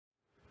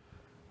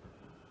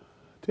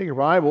Take your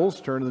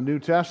Bibles, turn to the New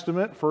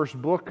Testament. First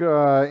book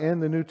in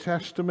the New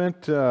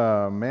Testament,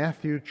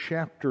 Matthew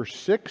chapter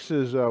 6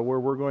 is where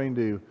we're going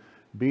to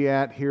be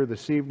at here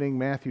this evening.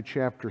 Matthew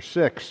chapter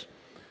 6.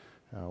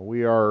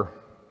 We are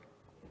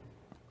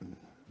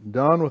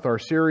done with our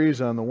series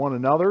on the one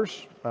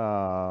another's,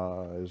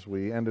 as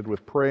we ended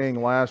with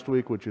praying last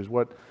week, which is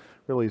what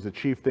really is the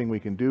chief thing we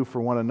can do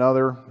for one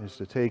another, is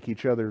to take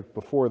each other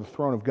before the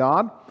throne of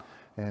God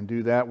and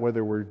do that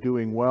whether we're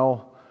doing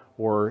well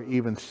or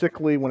even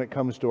sickly when it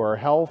comes to our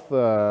health,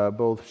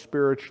 both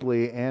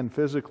spiritually and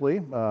physically.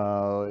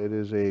 It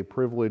is a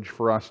privilege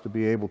for us to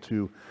be able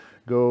to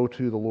go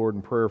to the Lord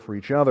in prayer for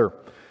each other.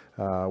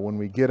 When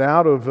we get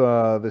out of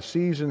the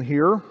season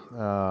here,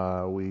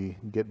 we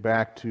get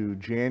back to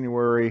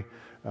January,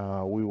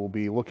 we will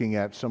be looking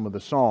at some of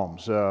the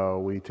Psalms.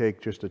 We take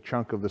just a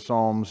chunk of the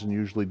Psalms and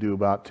usually do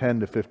about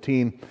 10 to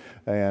 15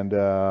 and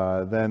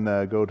then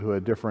go to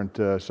a different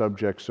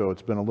subject. So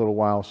it's been a little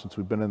while since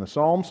we've been in the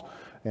Psalms,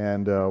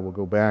 and we'll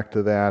go back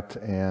to that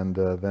and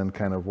then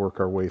kind of work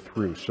our way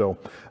through. So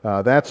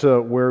that's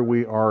where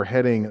we are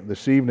heading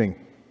this evening.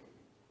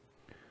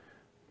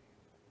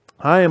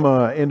 I am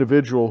an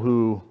individual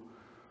who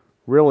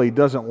really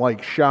doesn't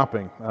like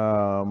shopping.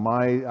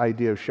 My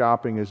idea of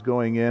shopping is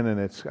going in,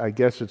 and I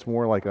guess it's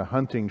more like a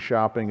hunting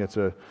shopping. It's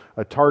a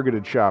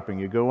targeted shopping.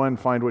 You go in,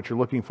 find what you're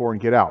looking for,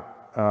 and get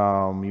out.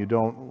 You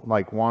don't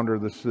like wander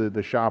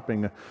the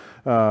shopping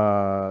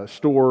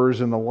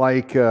stores and the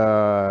like.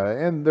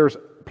 And there's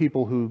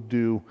people who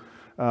do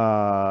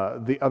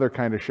the other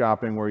kind of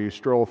shopping where you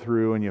stroll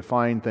through and you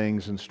find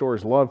things, and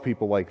stores love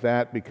people like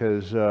that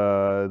because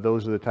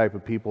those are the type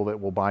of people that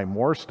will buy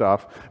more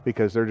stuff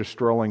because they're just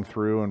strolling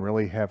through and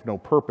really have no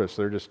purpose.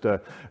 They're just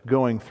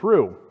going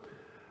through.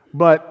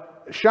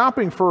 But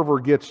shopping fervor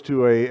gets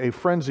to a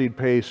frenzied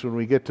pace when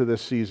we get to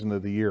this season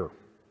of the year.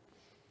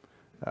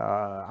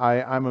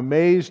 I'm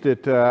amazed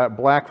at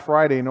Black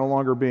Friday no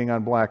longer being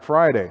on Black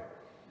Friday.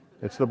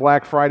 It's the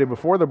Black Friday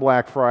before the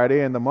Black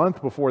Friday and the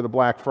month before the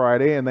Black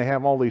Friday, and they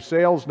have all these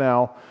sales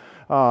now.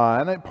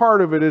 And part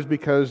of it is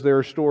because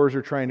their stores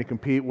are trying to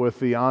compete with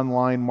the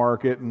online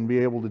market and be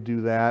able to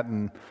do that.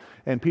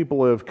 And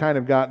people have kind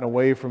of gotten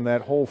away from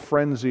that whole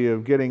frenzy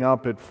of getting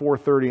up at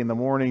 4:30 in the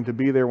morning to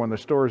be there when the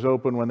stores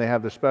open, when they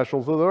have the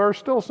specials. So there are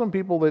still some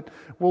people that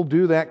will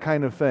do that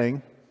kind of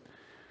thing.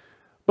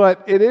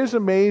 But it is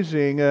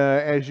amazing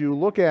as you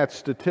look at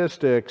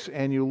statistics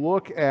and you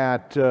look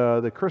at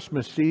the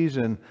Christmas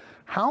season,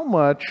 how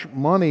much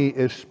money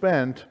is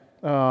spent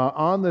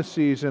on the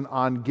season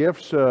on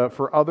gifts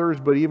for others,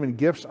 but even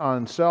gifts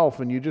on self.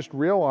 And you just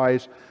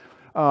realize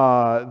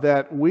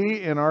that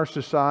we in our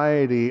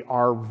society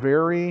are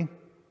very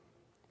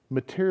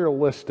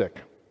materialistic.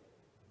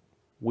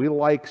 We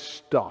like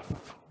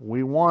stuff.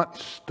 We want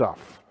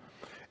stuff.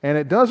 And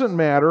it doesn't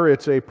matter,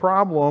 it's a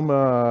problem,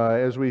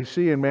 as we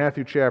see in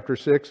Matthew chapter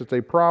 6, it's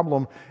a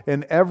problem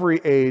in every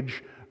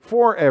age,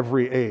 for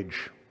every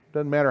age.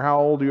 Doesn't matter how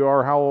old you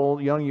are, how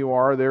young you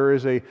are, there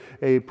is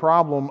a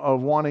problem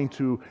of wanting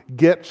to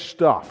get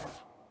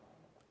stuff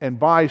and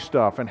buy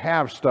stuff and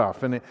have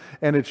stuff, and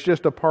it's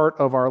just a part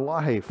of our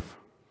life.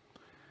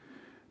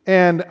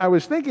 And I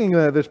was thinking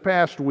this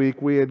past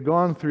week, we had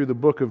gone through the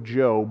book of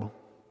Job,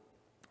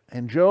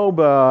 and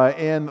Job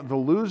in the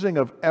losing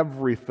of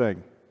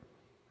everything.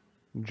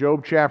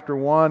 Job chapter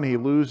 1, he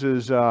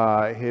loses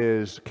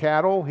his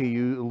cattle, he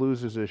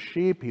loses his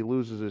sheep, he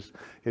loses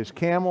his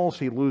camels,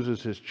 he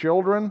loses his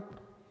children.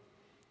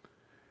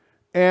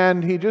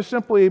 And he just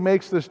simply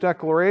makes this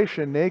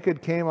declaration,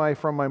 "Naked came I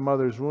from my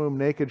mother's womb,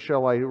 naked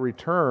shall I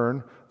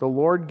return. The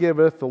Lord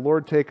giveth, the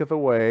Lord taketh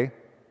away."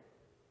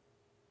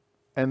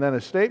 And then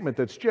a statement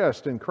that's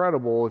just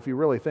incredible if you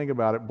really think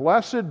about it.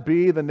 "Blessed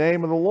be the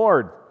name of the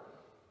Lord."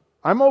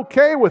 I'm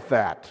okay with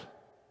that.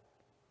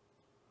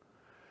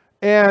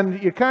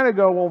 And you kind of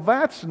go, well,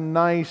 that's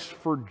nice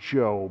for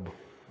Job.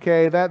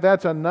 Okay,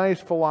 that's a nice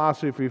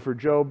philosophy for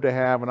Job to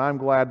have, and I'm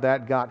glad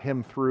that got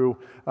him through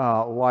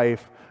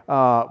life.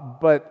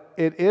 But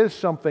it is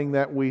something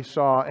that we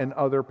saw in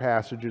other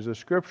passages of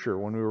Scripture.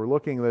 When we were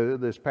looking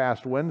this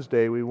past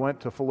Wednesday, we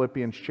went to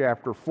Philippians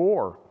chapter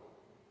 4.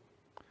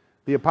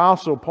 The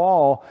Apostle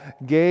Paul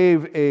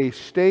gave a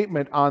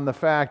statement on the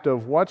fact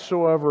of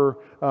whatsoever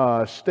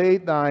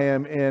state I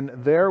am in,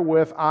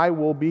 therewith I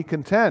will be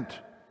content.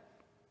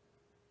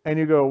 And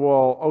you go,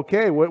 well,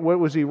 okay, what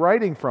was he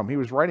writing from? He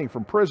was writing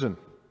from prison.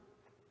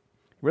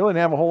 He really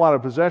didn't have a whole lot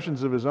of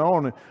possessions of his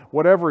own.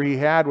 Whatever he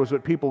had was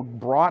what people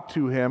brought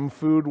to him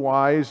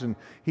food-wise, and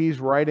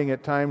he's writing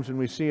at times, and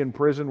we see in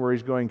prison where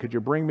he's going, could you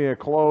bring me a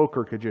cloak,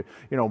 or could you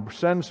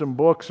send some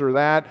books or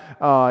that?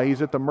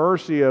 He's at the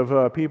mercy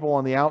of people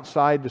on the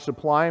outside to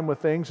supply him with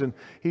things, and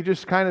he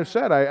just kind of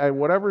said, I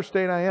whatever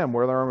state I am,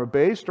 whether I'm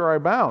abased or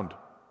I'm bound,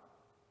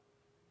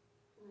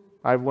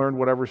 I've learned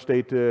whatever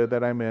state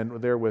that I'm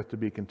in therewith to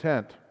be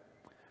content.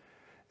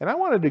 And I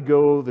wanted to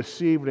go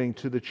this evening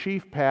to the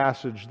chief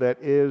passage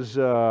that is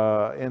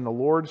in the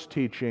Lord's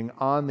teaching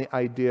on the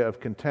idea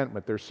of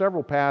contentment. There's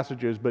several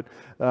passages, but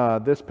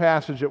this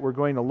passage that we're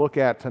going to look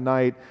at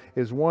tonight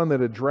is one that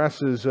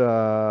addresses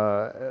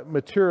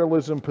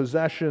materialism,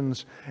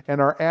 possessions, and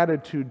our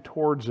attitude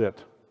towards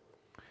it.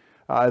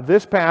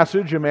 This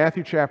passage in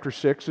Matthew chapter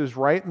 6 is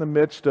right in the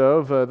midst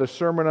of the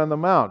Sermon on the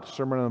Mount. The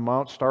Sermon on the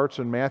Mount starts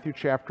in Matthew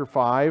chapter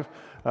 5,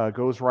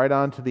 goes right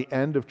on to the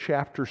end of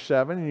chapter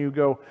 7, and you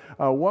go,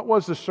 what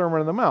was the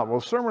Sermon on the Mount? Well,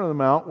 the Sermon on the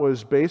Mount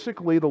was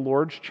basically the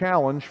Lord's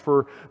challenge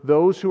for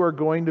those who are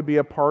going to be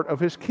a part of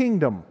His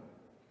kingdom.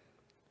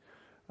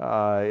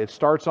 It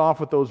starts off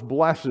with those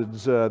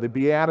blesseds, the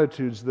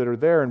Beatitudes that are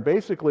there. And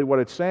basically what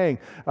it's saying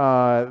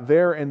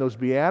there in those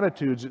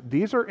Beatitudes,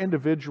 these are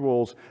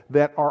individuals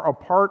that are a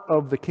part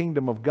of the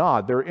kingdom of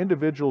God. They're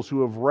individuals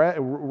who have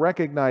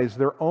recognized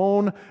their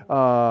own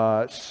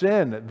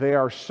sin. They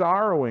are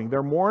sorrowing.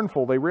 They're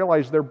mournful. They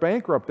realize they're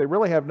bankrupt. They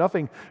really have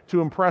nothing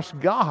to impress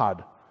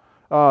God.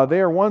 They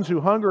are ones who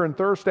hunger and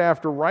thirst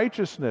after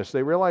righteousness.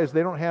 They realize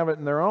they don't have it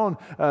in their own.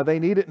 They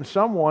need it in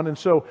someone. And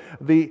so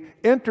the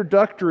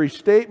introductory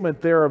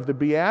statement there of the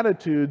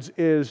Beatitudes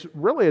is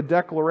really a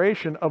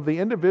declaration of the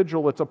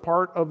individual that's a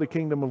part of the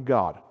kingdom of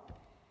God.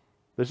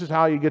 This is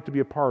how you get to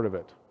be a part of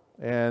it.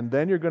 And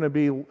then you're going to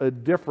be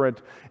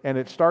different. And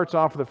it starts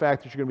off with the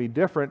fact that you're going to be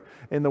different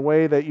in the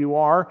way that you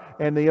are.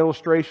 And the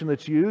illustration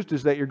that's used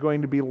is that you're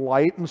going to be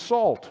light and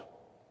salt.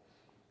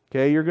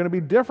 Okay, you're going to be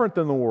different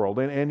than the world,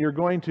 and you're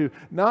going to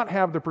not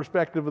have the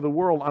perspective of the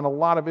world on a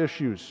lot of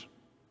issues.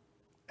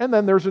 And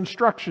then there's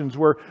instructions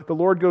where the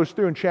Lord goes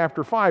through in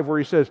chapter 5 where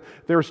He says,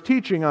 there's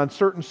teaching on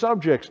certain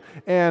subjects,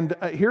 and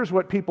here's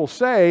what people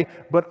say,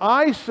 but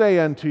I say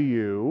unto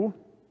you,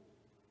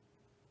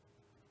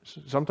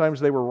 sometimes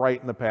they were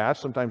right in the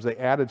past, sometimes they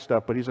added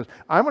stuff, but He says,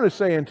 I'm going to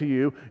say unto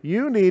you,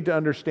 you need to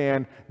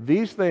understand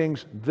these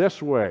things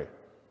this way.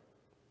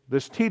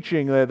 This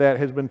teaching that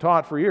has been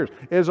taught for years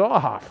is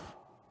off.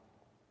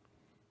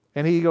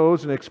 And He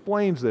goes and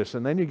explains this.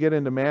 And then you get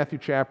into Matthew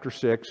chapter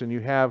 6, and you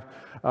have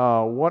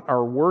what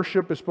our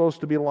worship is supposed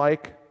to be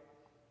like.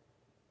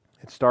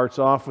 It starts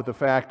off with the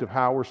fact of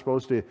how we're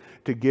supposed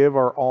to give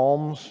our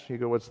alms. You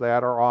go, what's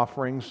that? Our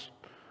offerings.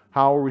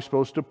 How are we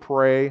supposed to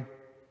pray?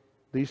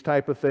 These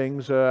type of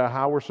things.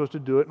 How we're supposed to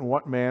do it, in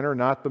what manner,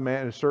 not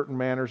certain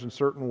manners, in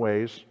certain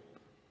ways.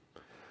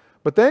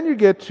 But then you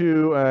get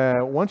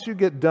to, once you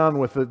get done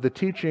with the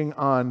teaching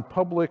on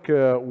public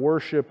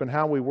worship and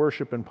how we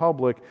worship in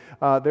public,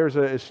 there's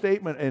a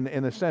statement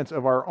in a sense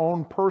of our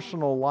own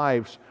personal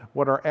lives,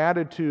 what our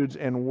attitudes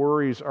and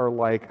worries are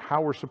like,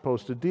 how we're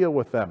supposed to deal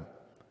with them.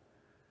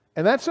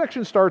 And that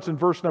section starts in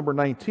verse number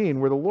 19,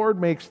 where the Lord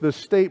makes this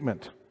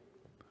statement.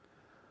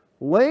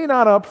 Lay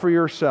not up for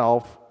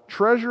yourself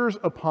treasures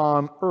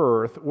upon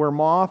earth, where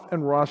moth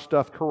and rust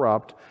doth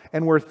corrupt,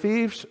 and where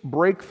thieves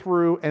break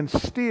through and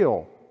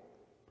steal.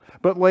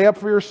 But lay up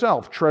for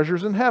yourself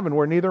treasures in heaven,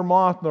 where neither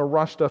moth nor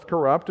rust doth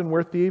corrupt, and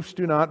where thieves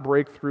do not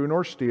break through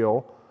nor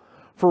steal.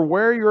 For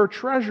where your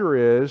treasure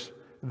is,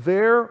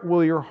 there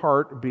will your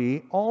heart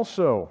be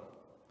also.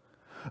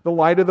 The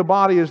light of the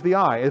body is the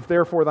eye. If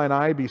therefore thine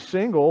eye be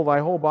single, thy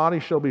whole body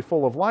shall be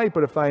full of light.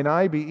 But if thine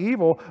eye be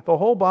evil, the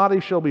whole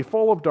body shall be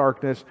full of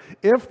darkness.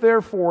 If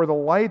therefore the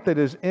light that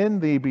is in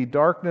thee be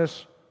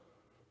darkness,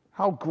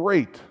 how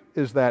great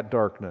is that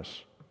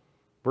darkness?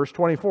 Verse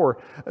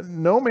 24,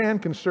 no man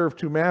can serve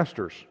two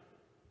masters,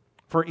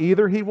 for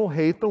either he will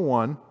hate the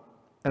one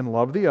and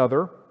love the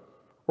other,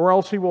 or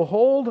else he will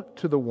hold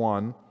to the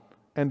one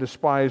and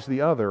despise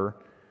the other.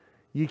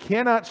 Ye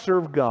cannot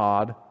serve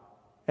God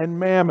and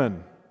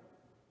mammon.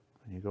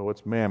 And you go,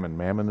 what's mammon?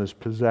 Mammon is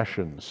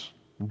possessions,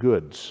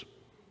 goods.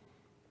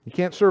 You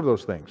can't serve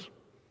those things.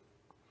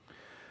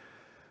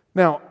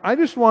 Now, I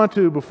just want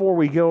to, before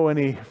we go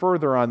any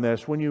further on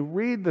this, when you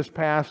read this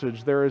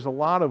passage, there is a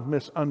lot of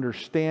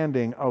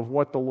misunderstanding of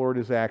what the Lord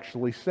is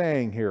actually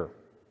saying here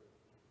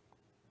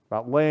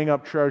about laying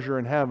up treasure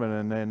in heaven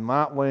and then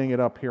not laying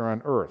it up here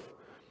on earth.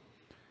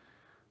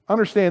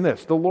 Understand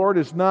this, the Lord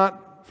is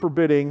not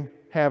forbidding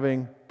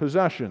having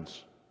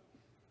possessions.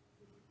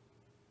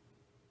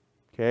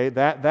 Okay,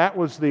 that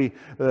was the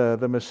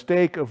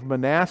mistake of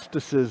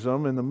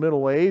monasticism in the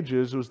Middle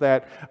Ages, was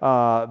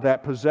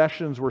that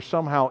possessions were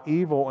somehow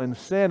evil and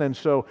sin, and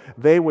so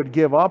they would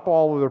give up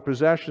all of their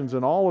possessions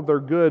and all of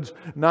their goods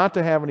not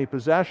to have any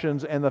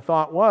possessions, and the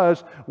thought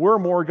was, we're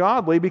more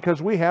godly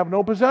because we have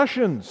no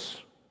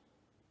possessions.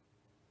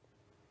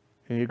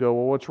 And you go,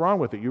 well, what's wrong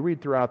with it? You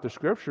read throughout the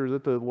Scripture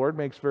that the Lord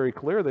makes very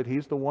clear that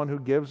He's the one who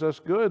gives us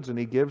goods, and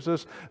He gives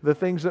us the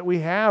things that we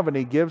have, and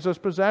He gives us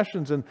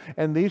possessions,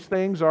 and these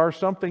things are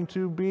something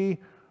to be,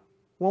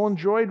 well,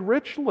 enjoyed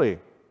richly.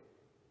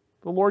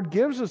 The Lord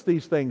gives us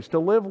these things to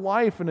live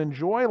life and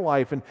enjoy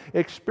life and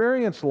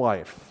experience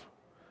life.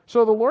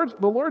 So the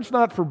Lord's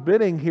not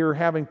forbidding here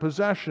having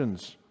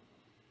possessions,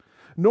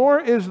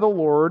 nor is the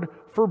Lord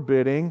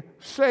forbidding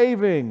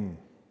saving.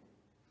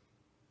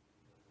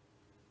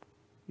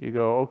 You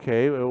go,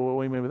 okay, what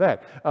do you mean by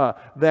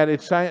that? That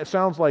it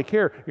sounds like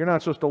here, you're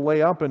not supposed to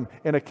lay up an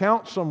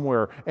account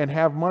somewhere and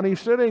have money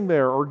sitting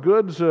there or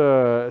goods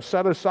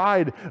set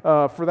aside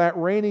for that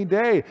rainy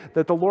day,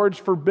 that the Lord's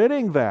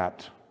forbidding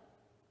that.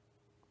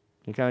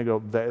 You kind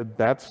of go,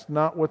 that's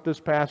not what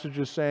this passage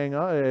is saying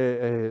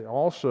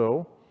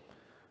also.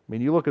 I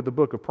mean, you look at the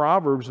book of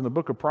Proverbs, and the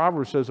book of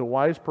Proverbs says a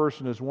wise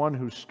person is one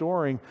who's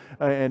storing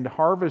and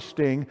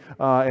harvesting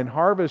in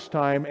harvest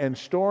time and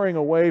storing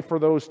away for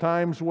those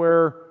times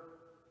where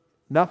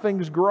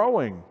nothing's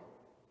growing.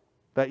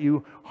 That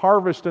you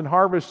harvest in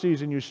harvest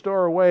season, you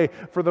store away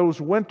for those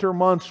winter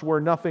months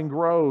where nothing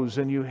grows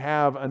and you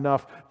have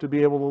enough to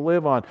be able to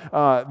live on.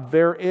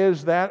 There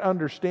is that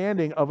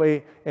understanding of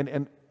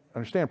and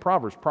understand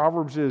Proverbs.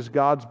 Proverbs is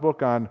God's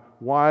book on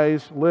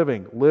wise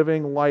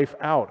living life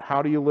out.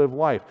 How do you live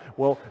life?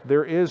 Well,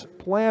 there is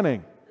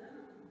planning.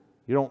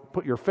 You don't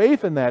put your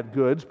faith in that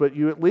goods, but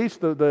you at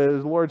least,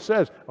 the Lord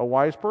says, a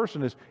wise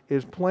person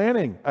is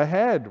planning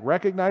ahead,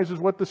 recognizes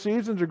what the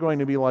seasons are going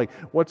to be like,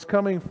 what's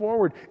coming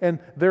forward, and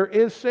there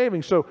is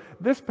saving. So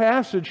this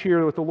passage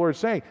here, what the Lord's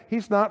saying,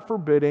 He's not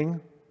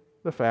forbidding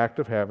the fact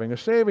of having a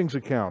savings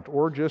account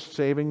or just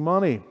saving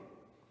money.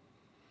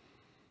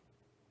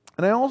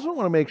 And I also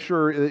want to make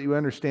sure that you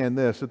understand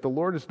this, that the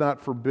Lord is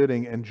not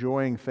forbidding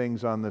enjoying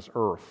things on this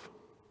earth.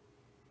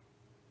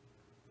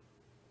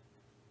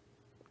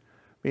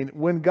 I mean,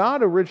 when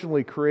God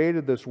originally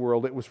created this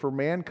world, it was for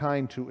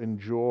mankind to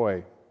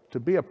enjoy, to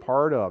be a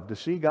part of, to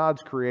see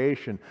God's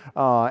creation,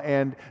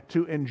 and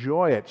to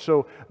enjoy it.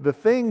 So the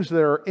things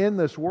that are in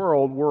this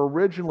world were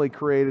originally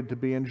created to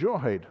be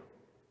enjoyed.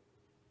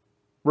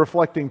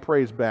 Reflecting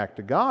praise back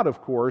to God,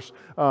 of course,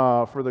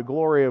 for the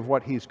glory of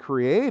what He's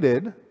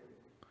created.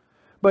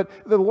 But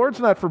the Lord's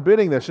not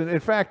forbidding this. And in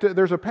fact,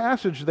 there's a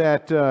passage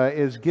that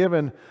is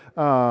given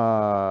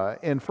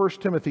in 1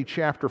 Timothy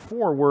chapter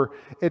 4 where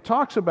it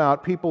talks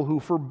about people who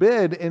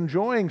forbid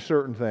enjoying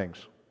certain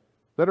things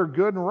that are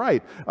good and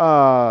right.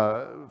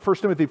 1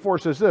 Timothy 4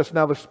 says this,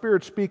 "Now the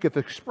Spirit speaketh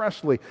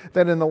expressly,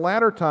 that in the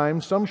latter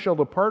times some shall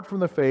depart from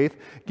the faith,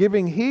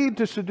 giving heed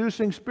to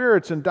seducing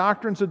spirits and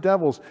doctrines of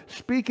devils,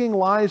 speaking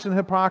lies and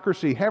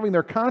hypocrisy, having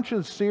their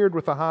conscience seared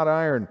with a hot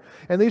iron.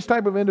 And these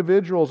type of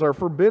individuals are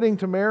forbidding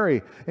to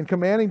marry, and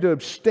commanding to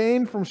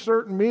abstain from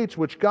certain meats,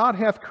 which God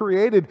hath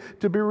created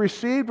to be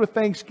received with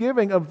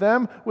thanksgiving of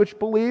them which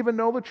believe and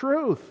know the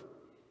truth."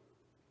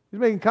 He's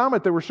making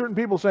comment. There were certain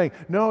people saying,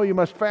 no, you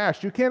must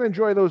fast. You can't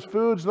enjoy those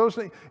foods, those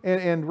things.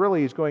 And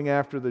really, he's going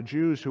after the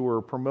Jews who were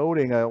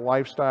promoting a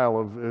lifestyle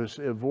of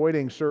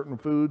avoiding certain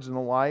foods in the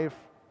life.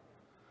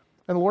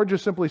 And the Lord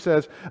just simply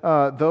says,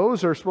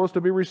 those are supposed to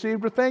be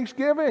received with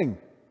thanksgiving.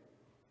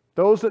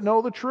 Those that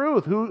know the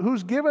truth.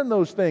 Who's given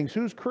those things?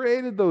 Who's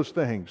created those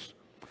things?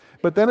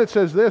 But then it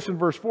says this in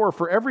verse 4,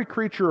 "For every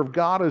creature of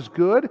God is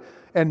good,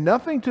 and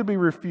nothing to be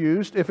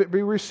refused if it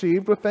be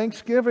received with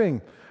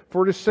thanksgiving.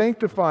 For it is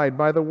sanctified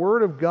by the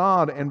word of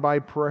God and by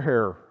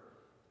prayer."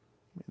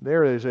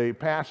 There is a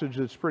passage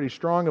that's pretty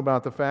strong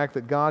about the fact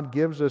that God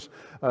gives us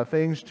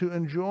things to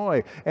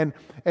enjoy. And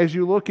as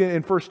you look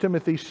in 1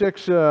 Timothy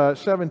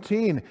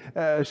 6:17,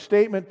 a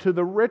statement to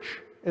the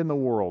rich in the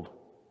world.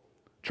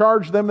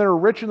 "Charge them that are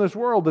rich in this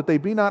world, that they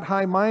be not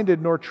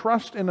high-minded, nor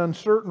trust in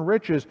uncertain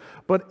riches,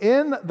 but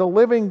in the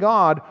living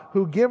God,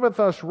 who giveth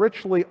us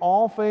richly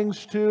all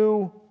things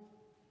to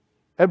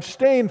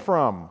abstain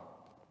from."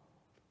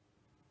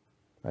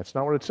 That's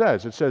not what it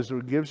says. It says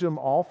it gives them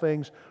all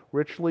things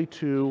richly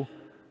to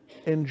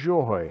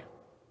enjoy.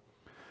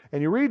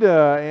 And you read,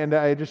 and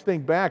I just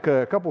think back,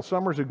 a couple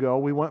summers ago,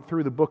 we went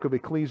through the book of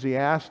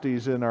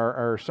Ecclesiastes in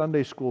our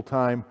Sunday school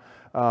time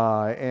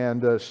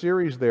and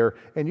series there.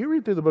 And you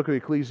read through the book of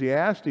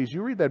Ecclesiastes,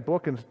 you read that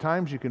book, and at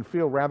times you can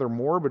feel rather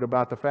morbid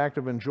about the fact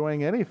of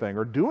enjoying anything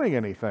or doing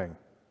anything.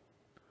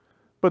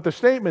 But the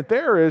statement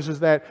there is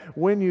that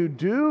when you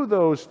do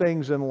those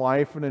things in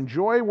life and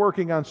enjoy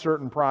working on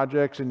certain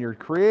projects and you're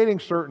creating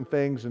certain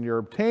things and you're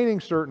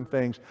obtaining certain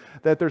things,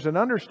 that there's an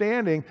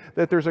understanding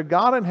that there's a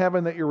God in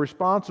heaven that you're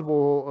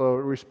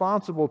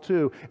responsible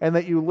to, and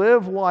that you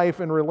live life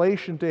in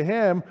relation to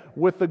Him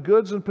with the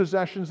goods and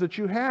possessions that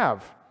you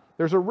have.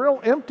 There's a real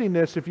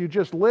emptiness if you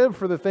just live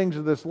for the things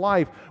of this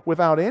life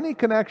without any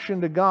connection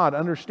to God,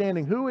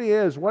 understanding who He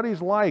is, what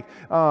He's like,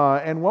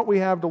 and what we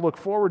have to look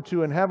forward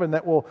to in heaven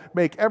that will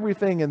make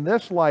everything in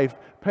this life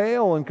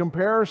pale in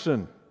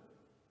comparison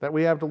that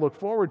we have to look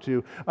forward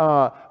to.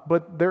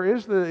 But there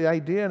is the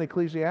idea in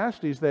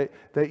Ecclesiastes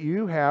that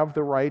you have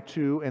the right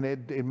to, and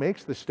it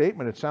makes the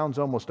statement, it sounds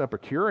almost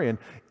Epicurean,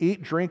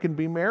 eat, drink, and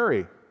be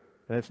merry.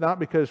 And it's not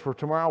because for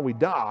tomorrow we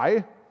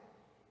die.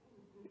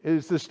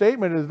 Is the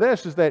statement is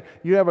this, is that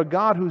you have a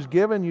God who's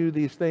given you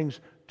these things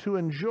to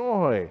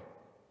enjoy.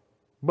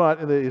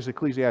 But as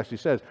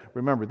Ecclesiastes says,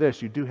 remember this,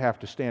 you do have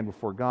to stand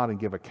before God and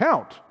give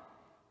account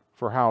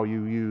for how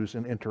you use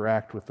and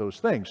interact with those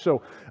things.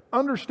 So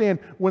understand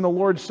when the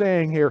Lord's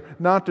saying here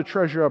not to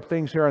treasure up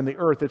things here on the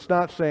earth, it's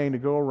not saying to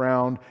go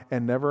around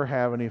and never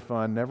have any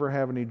fun, never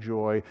have any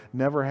joy,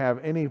 never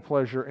have any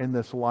pleasure in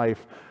this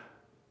life.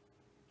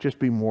 just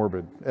be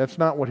morbid. That's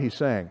not what he's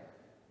saying.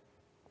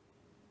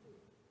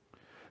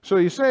 So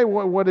you say,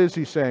 what is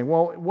he saying?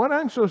 Well, what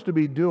I'm supposed to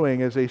be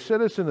doing as a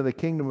citizen of the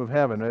kingdom of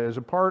heaven, as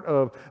a part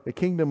of the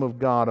kingdom of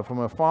God, if I'm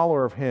a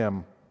follower of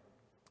him,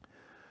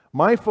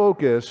 my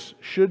focus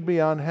should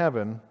be on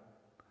heaven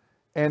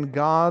and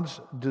God's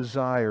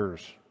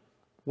desires,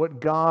 what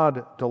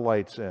God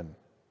delights in.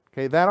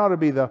 Okay, that ought to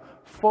be the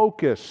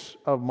focus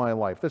of my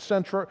life, the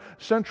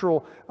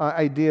central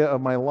idea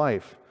of my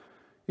life.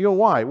 You know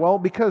why? Well,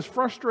 because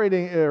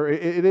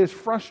it is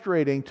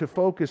frustrating to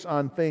focus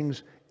on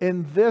things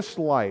in this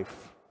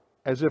life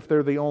as if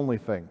they're the only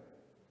thing.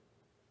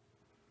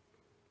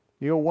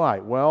 You know why?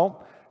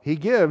 Well, he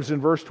gives in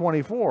verse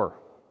 24,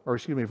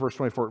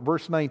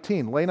 verse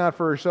 19, lay not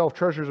for yourself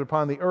treasures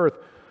upon the earth,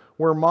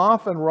 where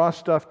moth and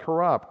rust doth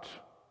corrupt,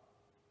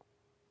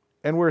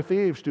 and where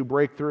thieves do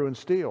break through and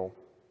steal.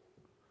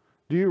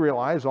 Do you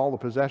realize all the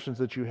possessions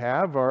that you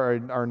have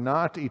are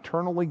not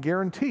eternally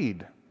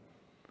guaranteed?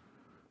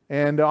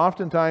 And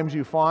oftentimes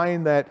you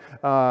find that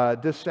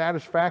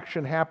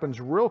dissatisfaction happens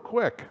real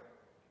quick.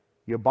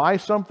 You buy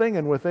something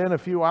and within a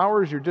few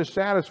hours you're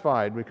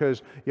dissatisfied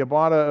because you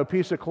bought a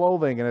piece of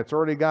clothing and it's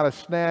already got a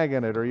snag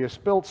in it, or you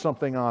spilt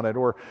something on it,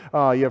 or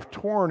you've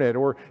torn it,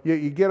 or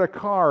you get a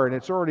car and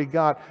it's already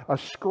got a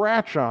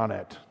scratch on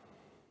it.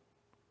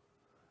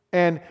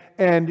 And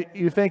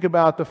you think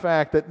about the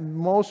fact that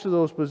most of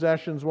those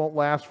possessions won't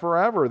last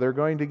forever. They're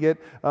going to get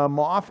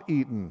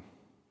moth-eaten.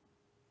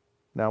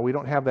 Now, we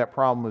don't have that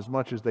problem as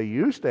much as they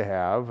used to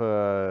have.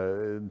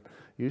 It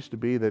used to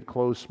be that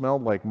clothes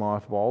smelled like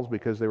mothballs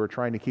because they were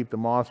trying to keep the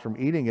moths from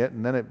eating it,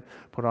 and then it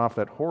put off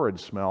that horrid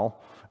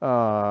smell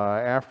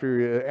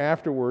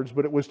afterwards.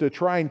 But it was to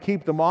try and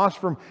keep the moths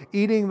from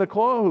eating the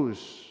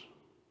clothes.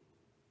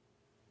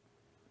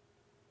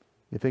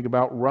 You think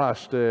about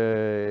rust.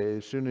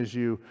 As soon as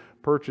you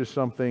purchase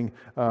something,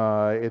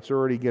 it's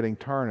already getting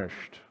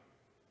tarnished.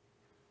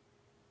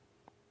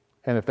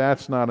 And if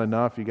that's not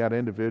enough, you got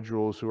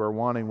individuals who are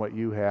wanting what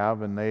you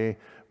have, and they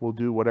will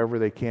do whatever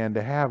they can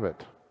to have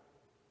it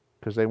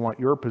because they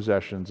want your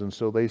possessions, and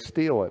so they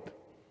steal it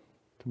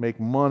to make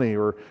money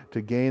or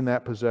to gain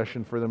that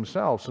possession for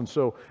themselves. And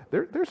so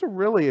there's a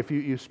really, if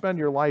you spend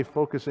your life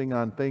focusing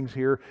on things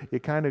here,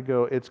 you kind of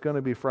go, it's going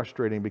to be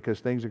frustrating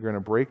because things are going to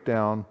break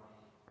down,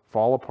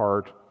 fall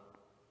apart,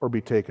 or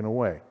be taken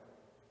away.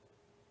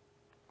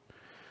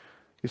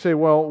 You say,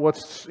 well,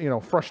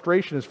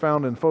 frustration is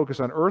found in focus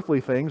on earthly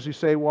things. You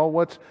say, well,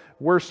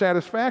 where's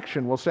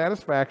satisfaction? Well,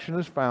 satisfaction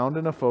is found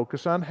in a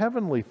focus on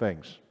heavenly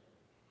things.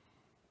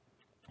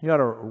 You ought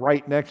to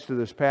write next to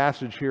this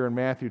passage here in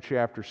Matthew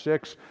chapter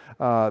 6,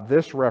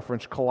 this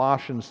reference,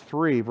 Colossians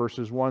 3,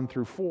 verses 1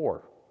 through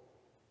 4.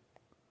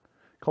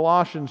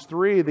 Colossians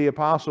 3, the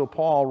Apostle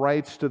Paul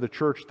writes to the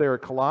church there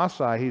at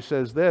Colossae. He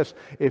says this,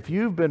 if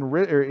ye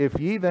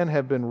then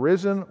have been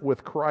risen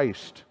with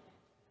Christ.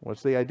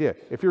 What's the idea?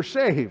 If you're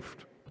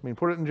saved,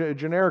 put it in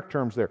generic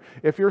terms there.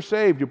 If you're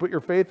saved, you put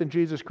your faith in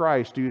Jesus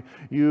Christ.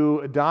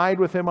 You died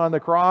with Him on the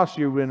cross.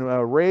 You've been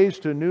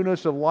raised to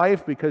newness of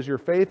life because your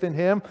faith in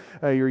Him,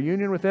 your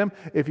union with Him.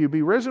 If you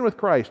be risen with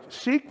Christ,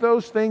 seek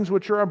those things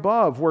which are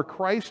above, where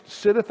Christ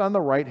sitteth on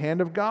the right hand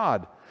of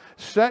God.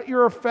 Set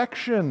your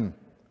affection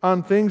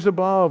on things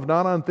above,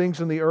 not on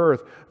things in the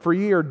earth. For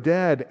ye are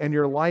dead, and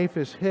your life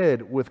is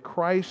hid with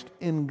Christ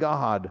in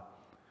God.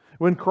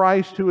 When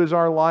Christ, who is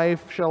our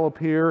life, shall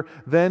appear,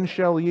 then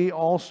shall ye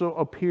also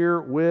appear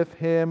with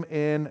Him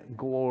in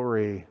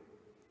glory.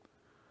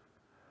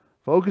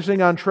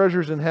 Focusing on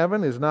treasures in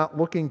heaven is not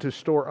looking to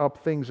store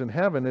up things in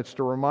heaven. It's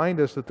to remind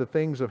us that the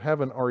things of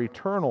heaven are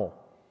eternal.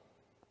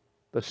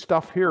 The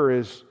stuff here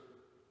is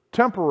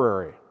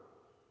temporary.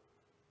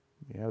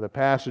 You have the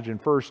passage in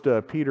 1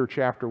 Peter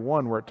chapter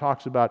 1 where it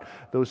talks about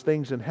those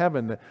things in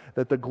heaven,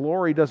 that the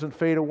glory doesn't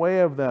fade away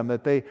of them,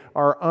 that they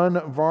are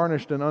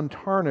unvarnished and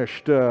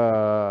untarnished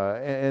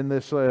in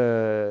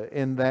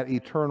that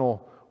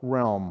eternal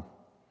realm.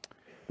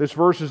 This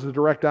verse is the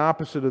direct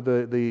opposite of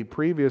the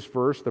previous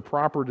verse. The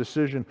proper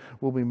decision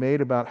will be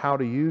made about how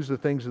to use the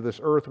things of this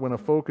earth when a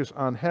focus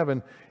on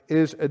heaven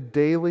is a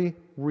daily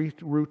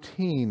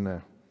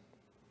routine.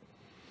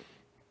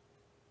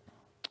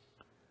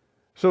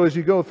 So as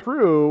you go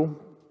through,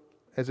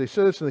 as a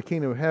citizen of the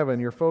kingdom of heaven,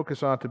 your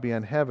focus ought to be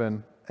on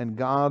heaven and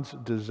God's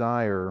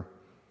desire.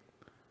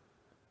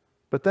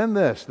 But then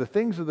the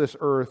things of this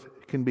earth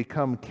can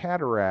become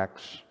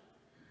cataracts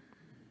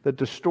that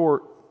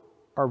distort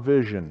our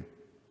vision.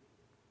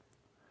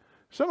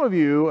 Some of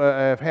you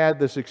have had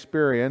this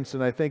experience,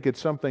 and I think it's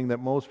something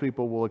that most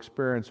people will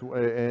experience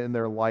in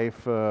their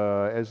life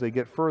as they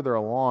get further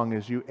along.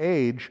 As you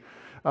age,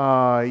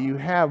 you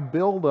have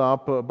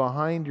buildup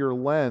behind your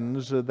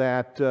lens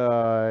that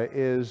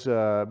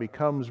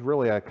becomes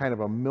really a kind of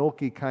a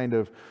milky kind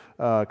of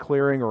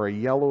clearing or a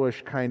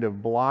yellowish kind of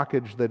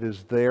blockage that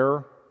is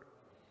there.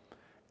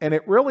 And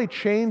it really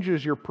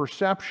changes your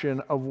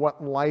perception of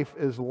what life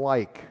is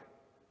like,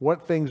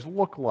 what things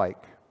look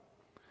like.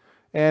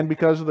 And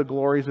because of the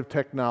glories of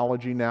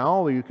technology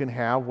now, you can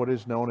have what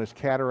is known as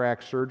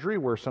cataract surgery,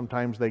 where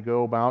sometimes they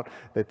go about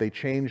that they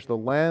change the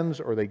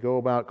lens or they go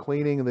about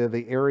cleaning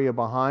the area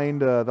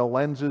behind the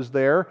lenses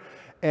there.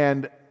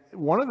 And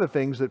one of the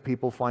things that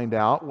people find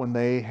out when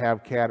they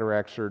have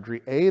cataract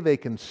surgery, they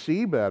can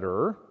see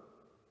better.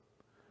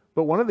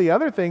 But one of the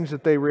other things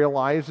that they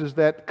realize is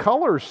that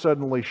colors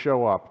suddenly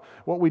show up.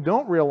 What we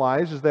don't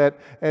realize is that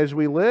as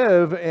we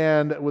live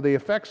and with the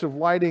effects of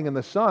lighting and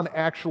the sun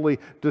actually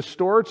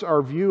distorts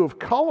our view of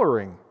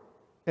coloring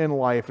in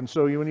life. And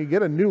so when you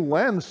get a new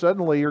lens,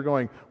 suddenly you're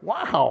going,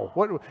 wow,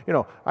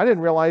 I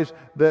didn't realize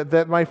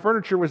that my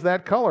furniture was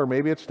that color.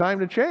 Maybe it's time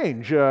to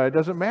change. It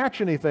doesn't match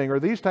anything, or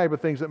these type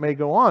of things that may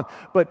go on.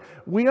 But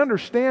we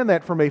understand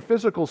that from a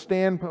physical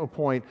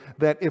standpoint,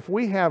 that if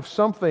we have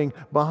something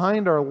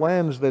behind our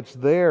lens that's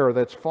there,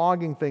 that's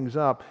fogging things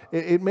up,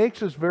 it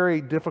makes it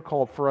very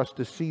difficult for us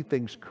to see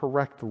things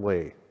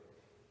correctly.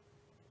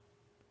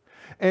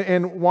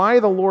 And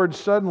why the Lord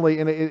suddenly,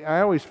 and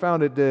I always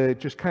found it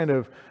just kind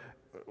of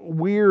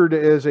weird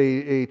as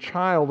a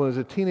child and as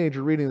a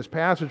teenager reading this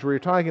passage where you're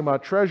talking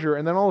about treasure,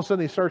 and then all of a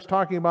sudden he starts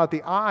talking about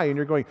the eye, and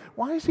you're going,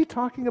 why is he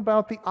talking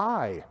about the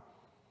eye? I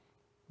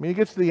mean, he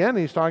gets to the end and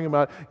he's talking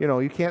about,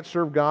 you can't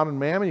serve God and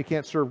mammon, you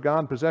can't serve God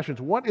and possessions.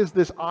 What is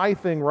this eye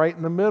thing right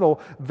in the middle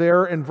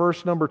there in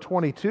verse number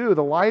 22?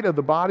 The light of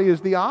the body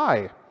is the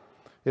eye.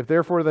 If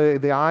therefore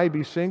the eye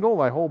be single,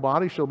 thy whole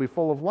body shall be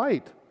full of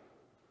light.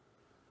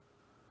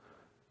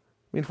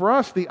 I mean, for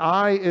us, the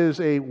eye is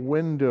a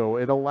window.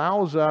 It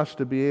allows us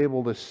to be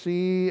able to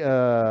see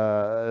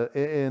to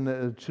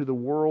the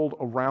world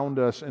around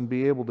us and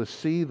be able to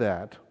see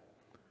that.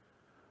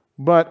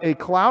 But a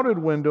clouded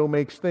window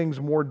makes things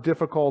more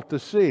difficult to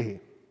see.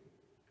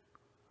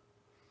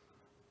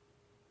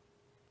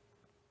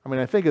 I mean,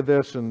 I think of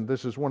this, and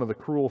this is one of the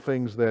cruel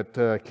things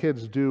that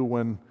kids do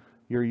when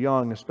you're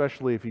young,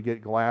 especially if you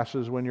get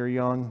glasses when you're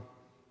young.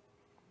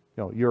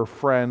 Your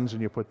friends,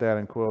 and you put that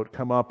in quote,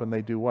 come up and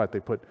they do what? They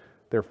put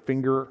their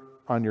finger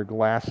on your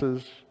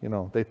glasses.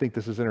 They think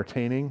this is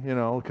entertaining,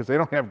 because they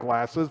don't have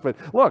glasses. But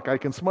look, I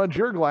can smudge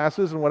your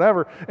glasses and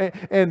whatever.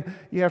 And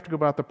you have to go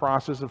about the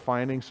process of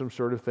finding some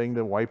sort of thing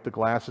to wipe the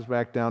glasses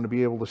back down to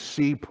be able to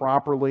see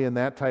properly and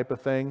that type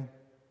of thing.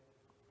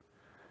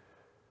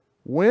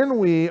 When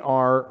we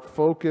are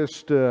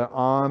focused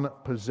on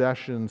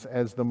possessions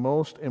as the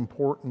most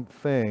important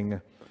thing,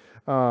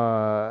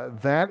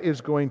 that is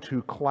going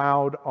to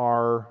cloud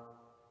our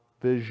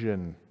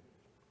vision.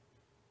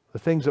 The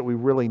things that we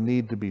really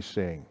need to be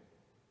seeing.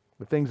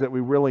 The things that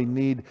we really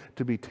need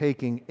to be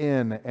taking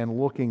in and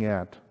looking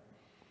at.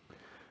 I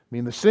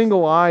mean, the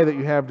single eye that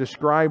you have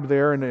described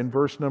there in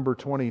verse number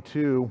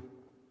 22,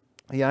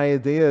 the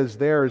idea is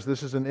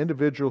this is an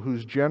individual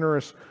who's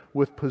generous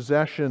with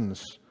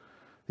possessions.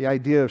 The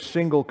idea of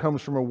single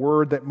comes from a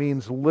word that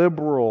means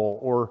liberal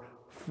or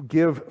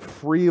give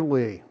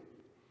freely.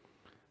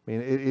 I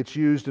mean, it's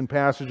used in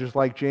passages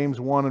like James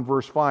 1 and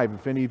verse 5.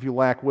 If any of you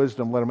lack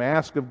wisdom, let him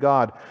ask of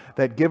God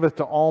that giveth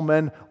to all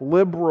men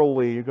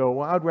liberally. You go,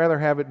 well, I'd rather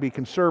have it be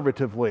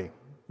conservatively.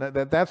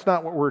 That's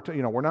not what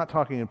we're not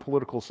talking in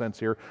political sense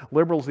here.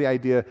 Liberal is the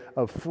idea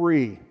of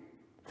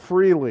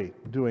freely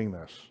doing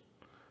this.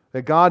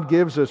 That God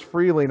gives us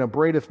freely and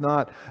upbraideth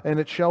not, and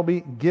it shall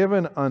be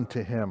given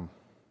unto him.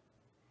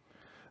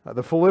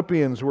 The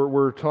Philippians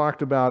were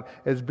talked about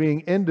as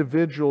being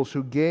individuals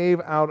who gave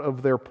out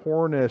of their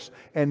poorness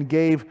and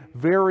gave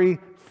very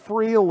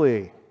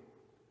freely.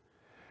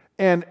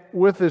 And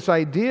with this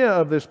idea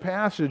of this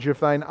passage, if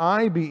thine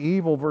eye be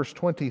evil, verse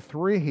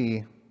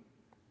 23,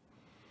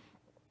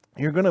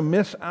 you're going to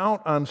miss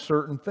out on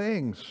certain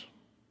things.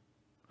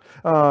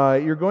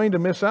 You're going to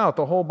miss out.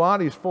 The whole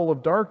body is full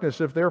of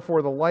darkness. If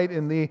therefore the light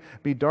in thee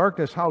be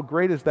darkness, how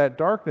great is that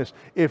darkness?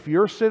 If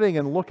you're sitting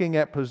and looking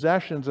at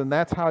possessions and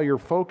that's how you're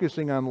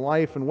focusing on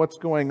life and what's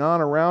going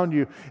on around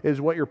you is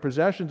what your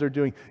possessions are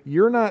doing,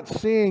 you're not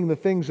seeing the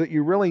things that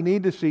you really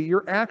need to see.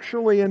 You're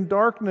actually in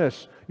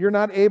darkness. You're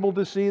not able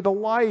to see the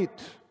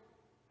light.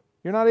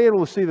 You're not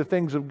able to see the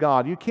things of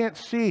God. You can't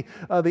see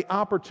the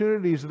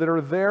opportunities that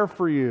are there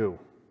for you.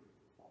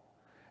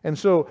 And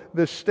so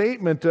this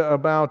statement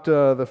about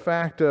the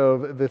fact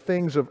of the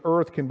things of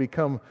earth can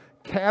become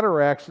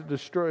cataracts that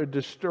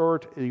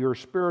distort your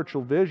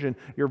spiritual vision,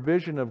 your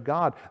vision of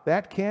God,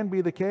 that can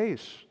be the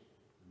case.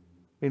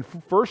 In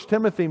 1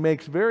 Timothy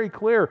makes very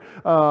clear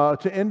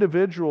to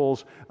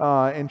individuals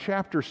in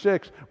chapter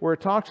 6 where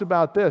it talks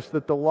about this,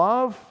 that the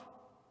love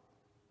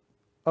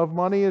of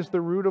money is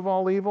the root of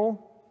all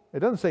evil. It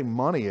doesn't say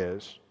money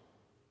is.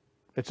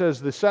 It says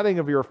the setting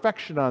of your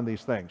affection on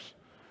these things,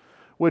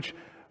 which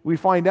we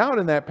find out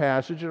in that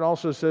passage. It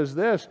also says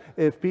this: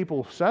 if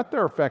people set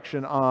their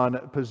affection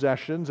on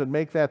possessions and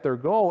make that their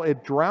goal,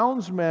 it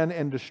drowns men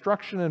in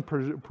destruction and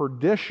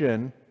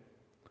perdition,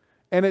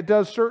 and it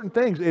does certain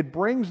things. It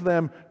brings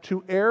them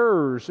to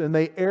errors, and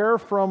they err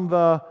from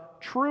the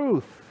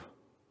truth.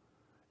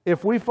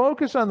 If we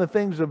focus on the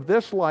things of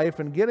this life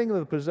and getting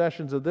the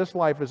possessions of this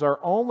life as our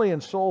only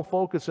and sole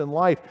focus in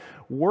life,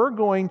 we're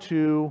going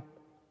to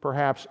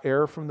perhaps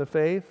err from the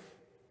faith.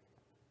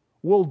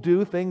 We'll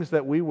do things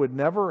that we would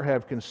never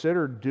have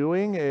considered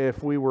doing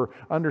if we were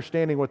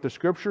understanding what the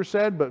Scripture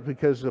said, but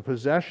because the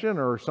possession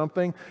or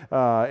something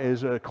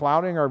is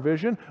clouding our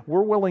vision,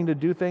 we're willing to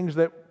do things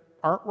that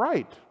aren't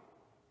right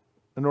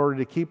in order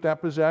to keep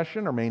that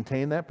possession or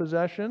maintain that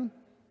possession,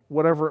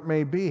 whatever it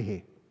may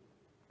be.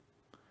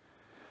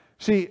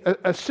 See,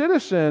 a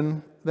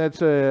citizen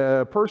that's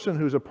a person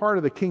who's a part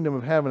of the kingdom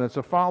of heaven, that's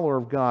a follower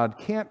of God,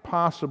 can't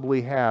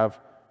possibly have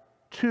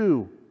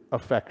two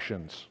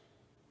affections.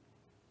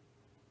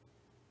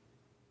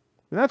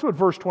 And that's what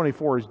verse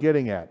 24 is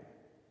getting at.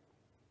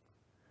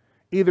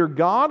 Either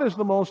God is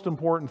the most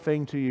important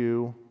thing to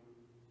you,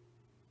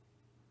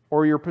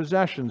 or your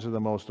possessions are the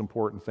most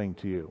important thing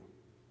to you.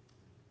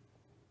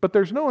 But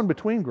there's no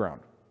in-between ground.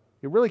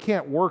 You really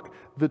can't work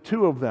the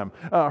two of them,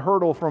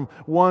 hurdle from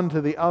one to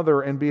the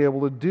other and be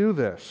able to do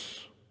this.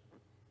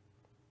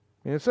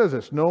 And it says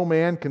this, no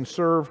man can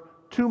serve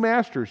two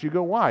masters. You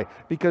go, why?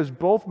 Because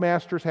both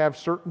masters have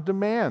certain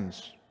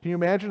demands. Can you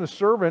imagine a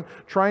servant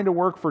trying to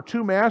work for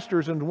two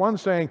masters and one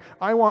saying,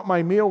 I want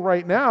my meal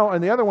right now,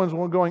 and the other one's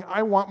going,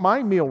 I want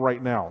my meal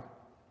right now?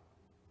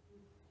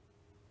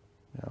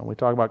 We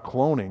talk about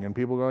cloning, and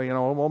people go,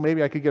 well,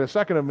 maybe I could get a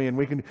second of me, and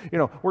we can,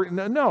 no,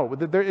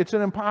 it's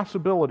an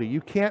impossibility.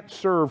 You can't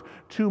serve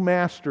two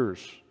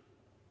masters.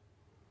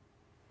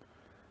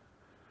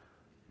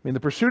 The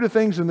pursuit of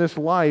things in this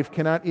life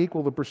cannot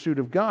equal the pursuit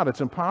of God.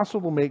 It's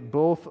impossible to make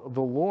both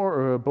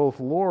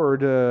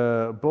lords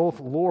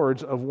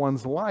of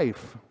one's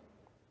life.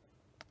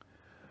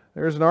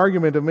 There's an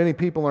argument of many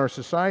people in our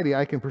society,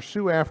 I can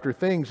pursue after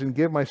things and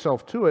give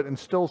myself to it and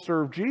still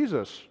serve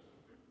Jesus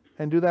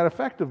and do that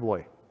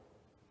effectively.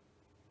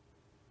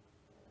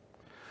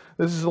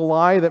 This is a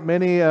lie that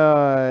many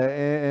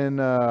in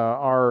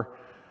our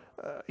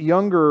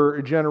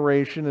younger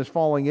generation is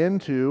falling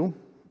into.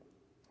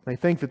 They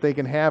think that they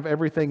can have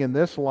everything in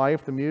this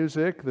life, the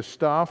music, the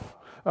stuff,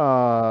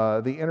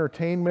 the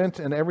entertainment,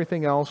 and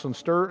everything else, and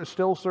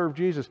still serve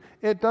Jesus.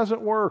 It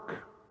doesn't work.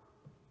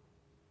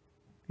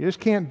 You just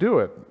can't do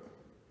it.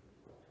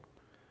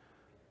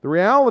 The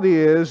reality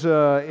is,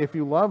 if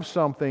you love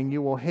something,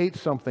 you will hate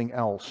something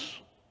else.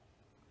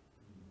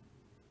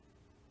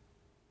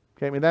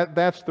 Okay,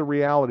 that's the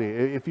reality.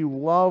 If you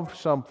love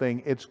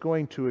something, it's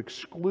going to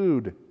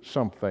exclude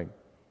something.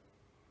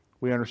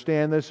 We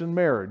understand this in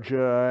marriage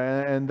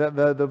and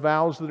the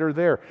vows that are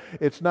there.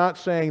 It's not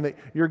saying that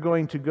you're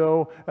going to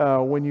go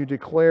when you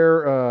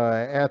declare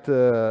at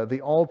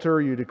the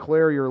altar, you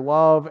declare your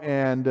love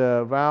and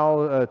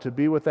vow to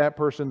be with that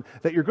person,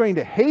 that you're going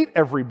to hate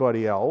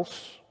everybody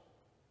else.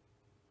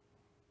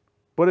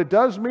 But it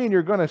does mean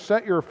you're going to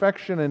set your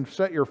affection and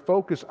set your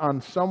focus on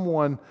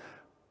someone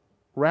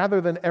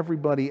rather than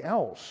everybody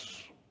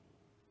else.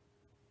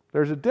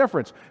 There's a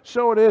difference.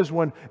 So it is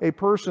when a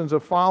person's a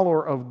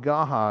follower of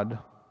God,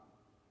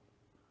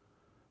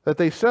 that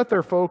they set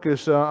their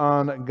focus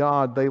on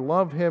God. They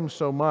love Him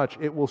so much,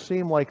 it will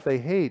seem like they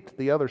hate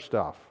the other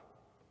stuff.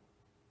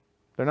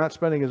 They're not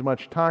spending as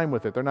much time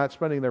with it. They're not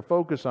spending their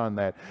focus on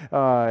that.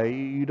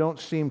 You don't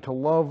seem to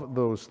love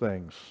those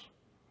things.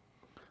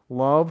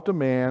 Love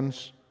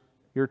demands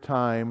your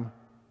time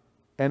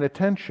and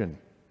attention.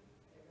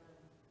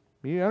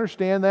 You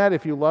understand that?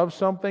 If you love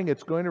something,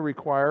 it's going to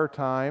require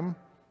time.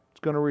 It's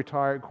going to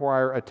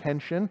require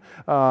attention.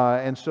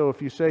 And so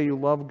if you say you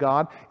love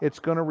God, it's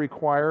going to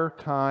require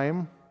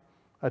time,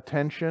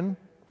 attention,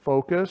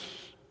 focus.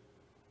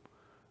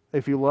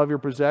 If you love your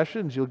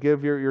possessions, you'll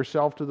give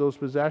yourself to those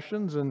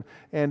possessions. And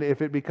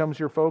if it becomes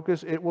your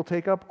focus, it will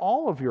take up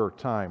all of your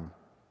time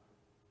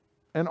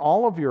and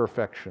all of your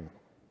affection.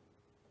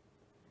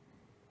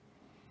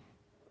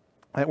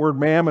 That word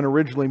mammon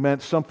originally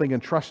meant something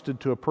entrusted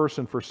to a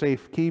person for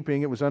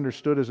safekeeping. It was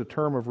understood as a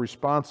term of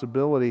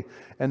responsibility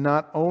and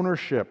not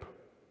ownership.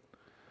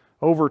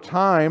 Over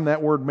time,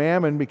 that word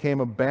mammon became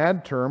a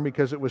bad term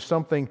because it was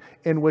something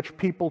in which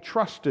people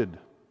trusted.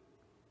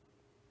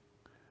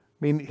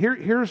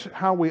 Here's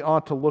how we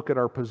ought to look at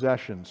our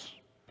possessions.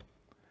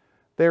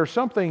 They are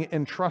something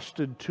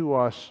entrusted to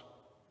us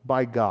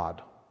by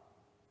God.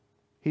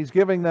 He's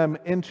giving them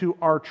into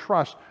our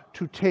trust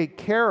to take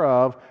care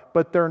of,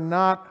 but they're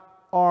not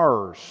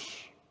ours.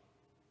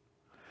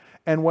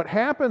 And what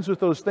happens with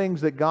those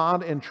things that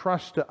God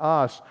entrusts to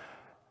us,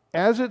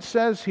 as it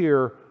says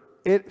here,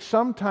 it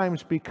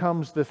sometimes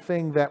becomes the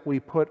thing that we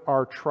put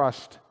our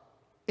trust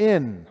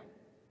in,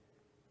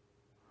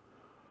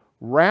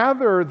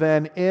 rather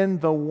than in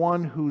the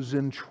one who's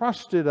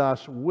entrusted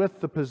us with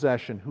the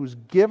possession, who's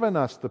given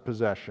us the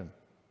possession.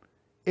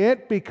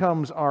 It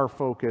becomes our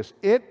focus.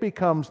 It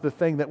becomes the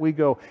thing that we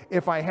go,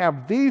 if I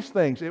have these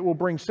things, it will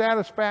bring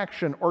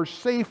satisfaction or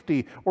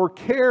safety or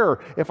care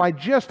if I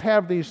just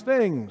have these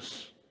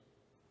things.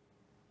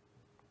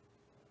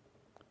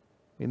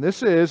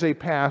 This is a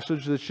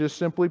passage that's just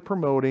simply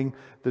promoting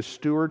the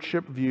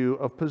stewardship view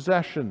of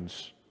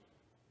possessions.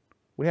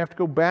 We have to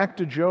go back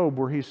to Job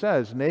where he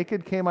says,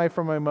 naked came I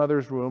from my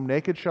mother's womb,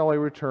 naked shall I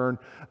return.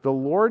 The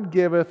Lord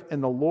giveth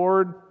and the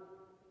Lord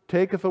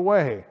taketh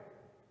away.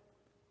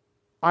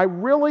 I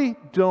really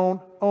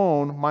don't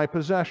own my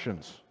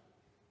possessions.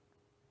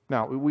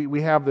 Now,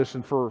 we have this,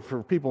 and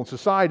for people in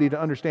society to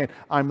understand,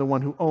 I'm the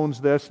one who owns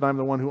this, and I'm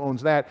the one who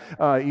owns that.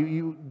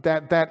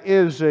 That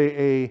is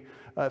a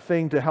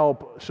thing to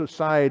help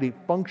society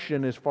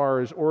function as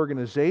far as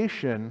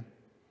organization.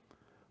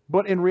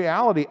 But in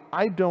reality,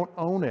 I don't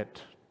own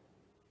it.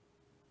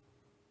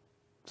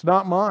 It's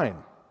not mine.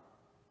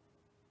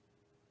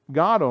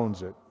 God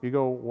owns it. You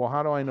go, well,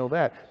 how do I know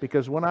that?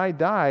 Because when I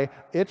die,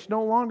 it's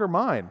no longer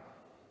mine.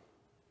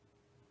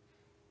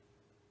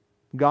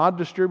 God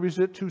distributes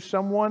it to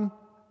someone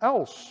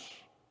else,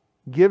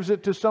 gives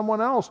it to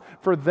someone else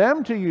for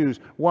them to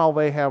use while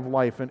they have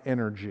life and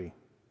energy.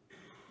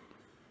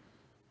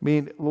 I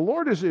mean, the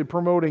Lord is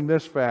promoting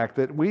this fact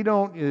that we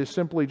don't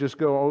simply just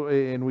go,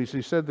 and we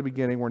said at the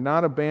beginning, we're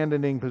not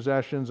abandoning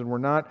possessions and we're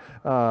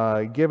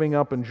not giving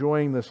up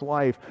enjoying this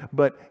life.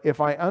 But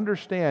if I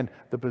understand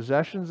the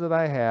possessions that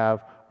I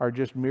have are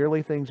just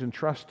merely things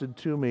entrusted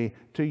to me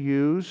to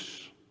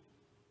use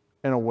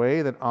in a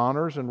way that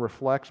honors and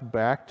reflects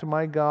back to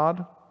my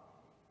God,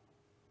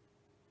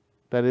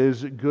 that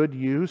is good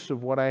use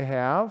of what I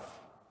have,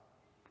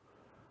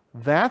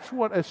 that's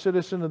what a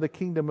citizen of the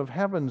kingdom of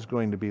heaven is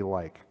going to be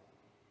like.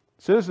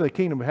 Citizens of the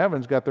kingdom of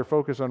heaven's got their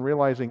focus on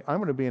realizing I'm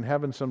going to be in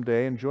heaven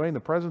someday, enjoying the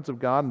presence of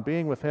God and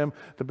being with Him.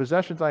 The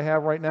possessions I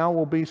have right now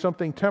will be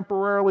something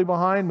temporarily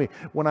behind me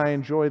when I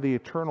enjoy the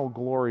eternal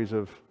glories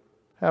of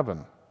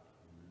heaven.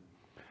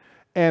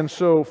 And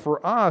so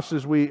for us,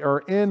 as we are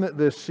in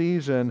this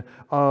season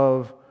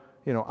of,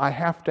 I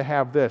have to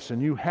have this,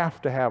 and you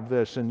have to have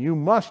this, and you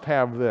must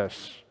have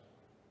this.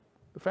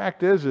 The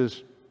fact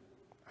is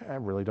I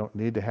really don't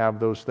need to have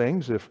those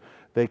things if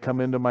they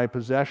come into my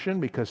possession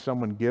because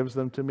someone gives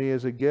them to me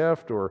as a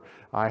gift, or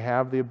I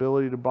have the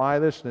ability to buy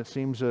this and it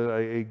seems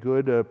a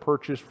good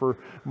purchase for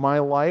my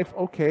life.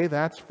 Okay,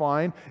 that's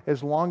fine,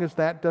 as long as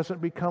that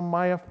doesn't become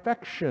my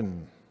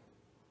affection.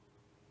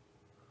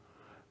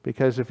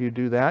 Because if you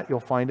do that, you'll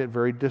find it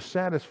very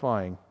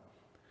dissatisfying.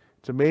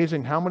 It's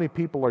amazing how many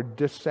people are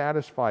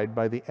dissatisfied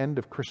by the end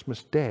of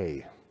Christmas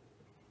Day.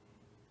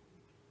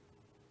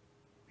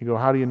 You go,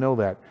 how do you know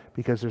that?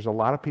 Because there's a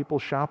lot of people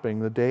shopping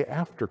the day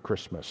after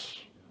Christmas.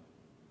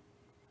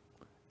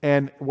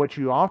 And what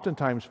you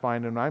oftentimes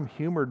find, and I'm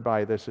humored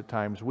by this at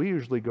times, we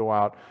usually go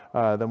out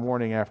the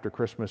morning after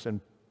Christmas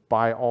and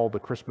buy all the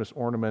Christmas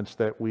ornaments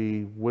that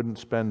we wouldn't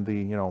spend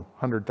the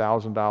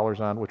 $100,000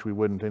 on, which we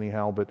wouldn't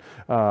anyhow, but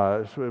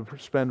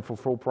spend for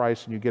full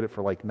price, and you get it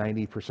for like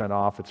 90%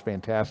 off. It's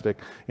fantastic.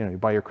 You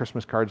buy your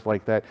Christmas cards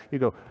like that. You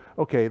go,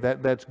 okay,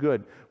 that's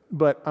good.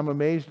 But I'm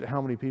amazed at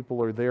how many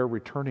people are there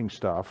returning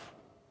stuff.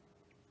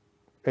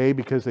 A,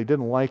 because they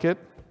didn't like it,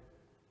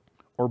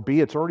 or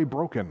B, it's already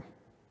broken.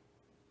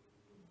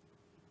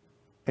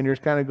 And you're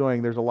just kind of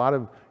going, there's a lot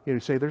of, you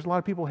say, there's a lot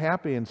of people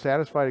happy and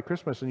satisfied at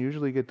Christmas, and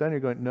usually you get done,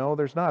 you're going, no,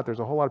 there's not. There's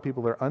a whole lot of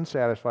people that are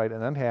unsatisfied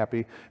and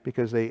unhappy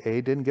because they,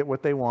 A, didn't get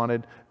what they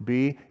wanted,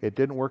 B, it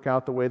didn't work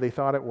out the way they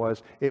thought it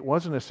was, it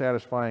wasn't as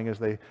satisfying as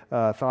they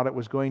thought it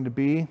was going to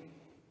be,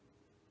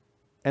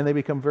 and they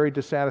become very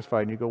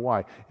dissatisfied. And you go,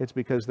 why? It's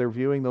because they're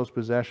viewing those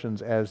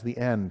possessions as the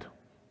end,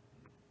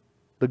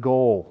 the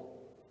goal.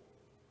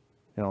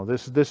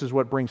 This is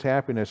what brings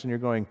happiness. And you're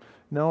going,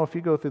 no, if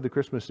you go through the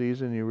Christmas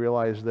season and you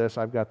realize this,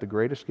 I've got the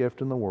greatest gift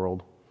in the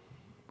world.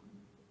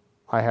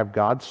 I have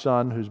God's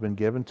Son who's been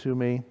given to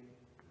me,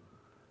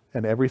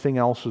 and everything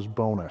else is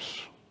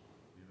bonus.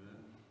 Amen.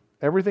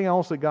 Everything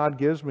else that God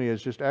gives me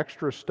is just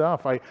extra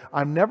stuff.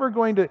 I'm never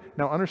going to,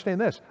 now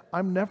understand this,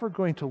 I'm never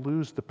going to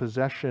lose the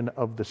possession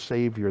of the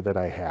Savior that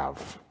I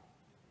have.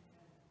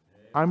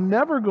 I'm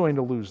never going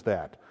to lose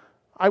that.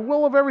 I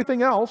will of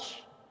everything else,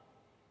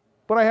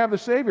 but I have the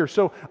Savior.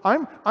 So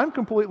I'm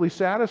completely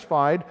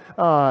satisfied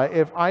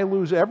if I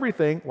lose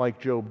everything like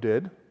Job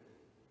did,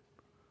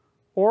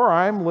 or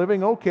I'm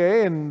living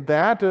okay and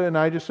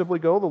I just simply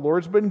go, the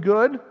Lord's been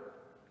good.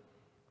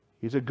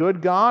 He's a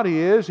good God. He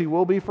is. He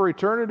will be for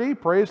eternity.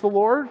 Praise the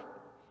Lord.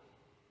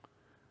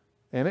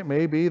 And it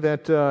may be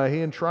that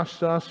He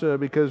entrusts us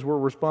because we're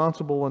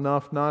responsible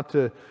enough not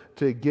to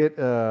get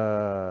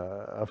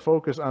a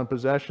focus on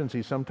possessions.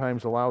 He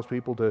sometimes allows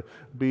people to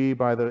be,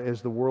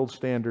 as the world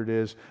standard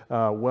is,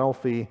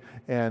 wealthy,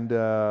 and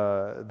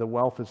the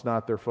wealth is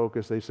not their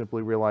focus. They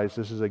simply realize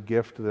this is a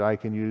gift that I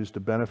can use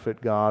to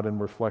benefit God and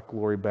reflect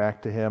glory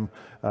back to Him.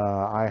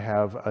 I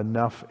have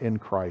enough in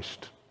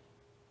Christ.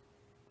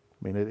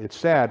 I mean, it's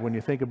sad when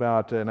you think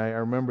about, and I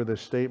remember this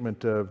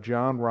statement of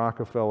John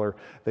Rockefeller.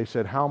 They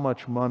said, how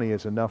much money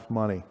is enough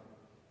money?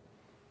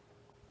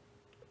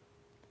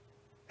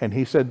 And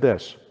he said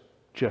this,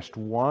 just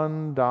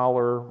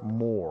 $1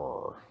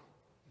 more.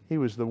 He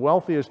was the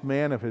wealthiest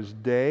man of his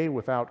day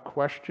without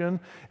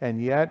question,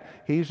 and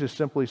yet he's just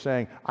simply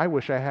saying, I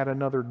wish I had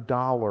another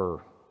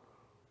dollar.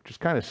 Which is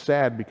kind of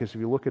sad, because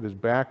if you look at his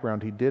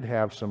background, he did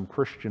have some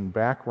Christian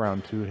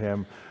background to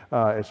him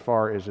as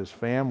far as his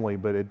family,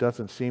 but it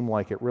doesn't seem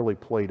like it really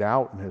played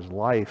out in his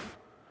life,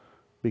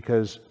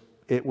 because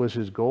it was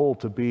his goal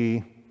to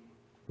be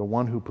the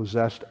one who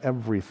possessed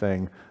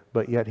everything,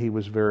 but yet he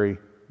was very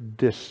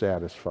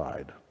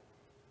dissatisfied.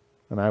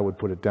 And I would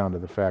put it down to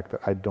the fact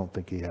that I don't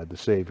think he had the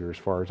Savior as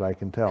far as I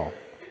can tell.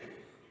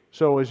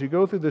 So as you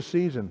go through this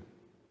season,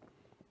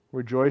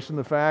 rejoice in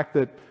the fact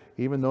that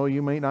even though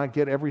you may not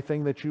get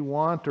everything that you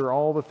want or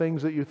all the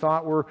things that you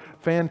thought were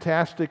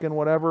fantastic and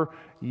whatever,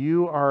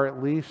 you are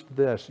at least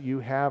this. You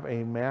have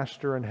a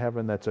master in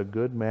heaven that's a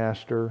good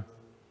master,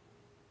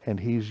 and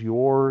he's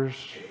yours,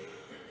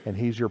 and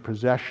he's your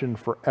possession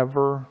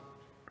forever,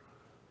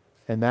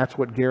 and that's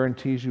what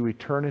guarantees you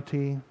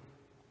eternity.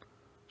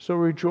 So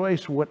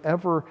rejoice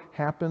whatever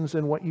happens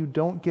and what you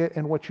don't get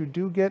and what you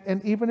do get,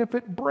 and even if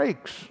it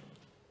breaks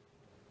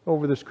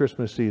over this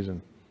Christmas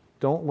season,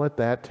 don't let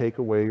that take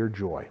away your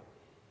joy,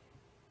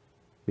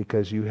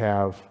 because you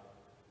have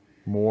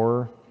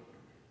more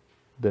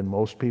than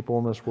most people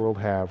in this world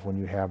have when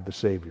you have the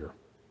Savior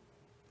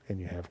and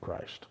you have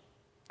Christ.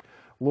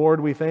 Lord,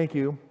 we thank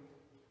you.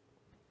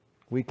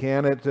 We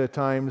can at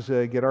times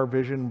get our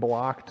vision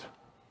blocked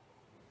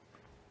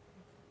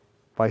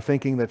by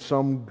thinking that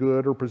some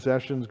good or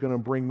possession is going to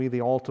bring me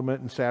the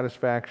ultimate in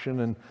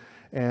satisfaction,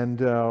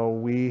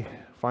 and we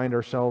find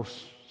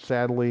ourselves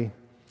sadly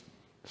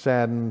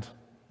saddened,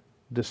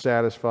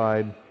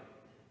 dissatisfied,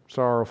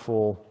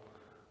 sorrowful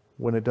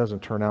when it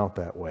doesn't turn out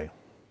that way.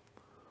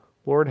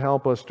 Lord,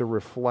 help us to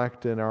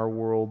reflect in our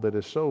world that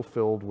is so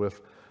filled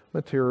with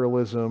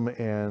materialism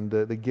and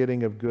the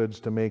getting of goods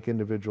to make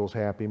individuals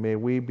happy. May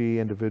we be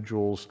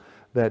individuals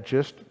that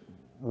just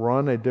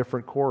run a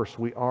different course.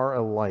 We are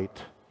a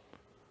light,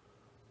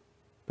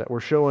 that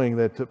we're showing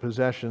that the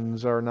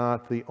possessions are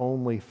not the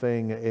only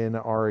thing in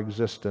our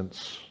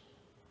existence,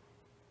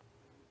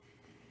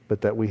 but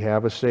that we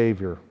have a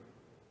Savior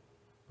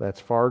that's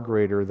far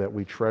greater, that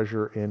we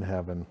treasure in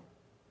heaven,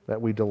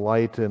 that we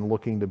delight in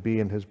looking to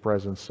be in His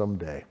presence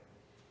someday.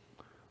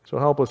 So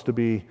help us to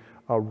be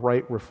a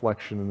right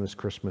reflection in this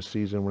Christmas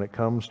season when it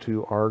comes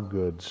to our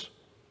goods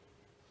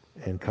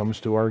and comes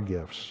to our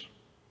gifts.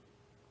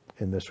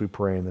 In this we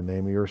pray in the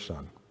name of your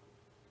Son.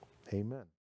 Amen.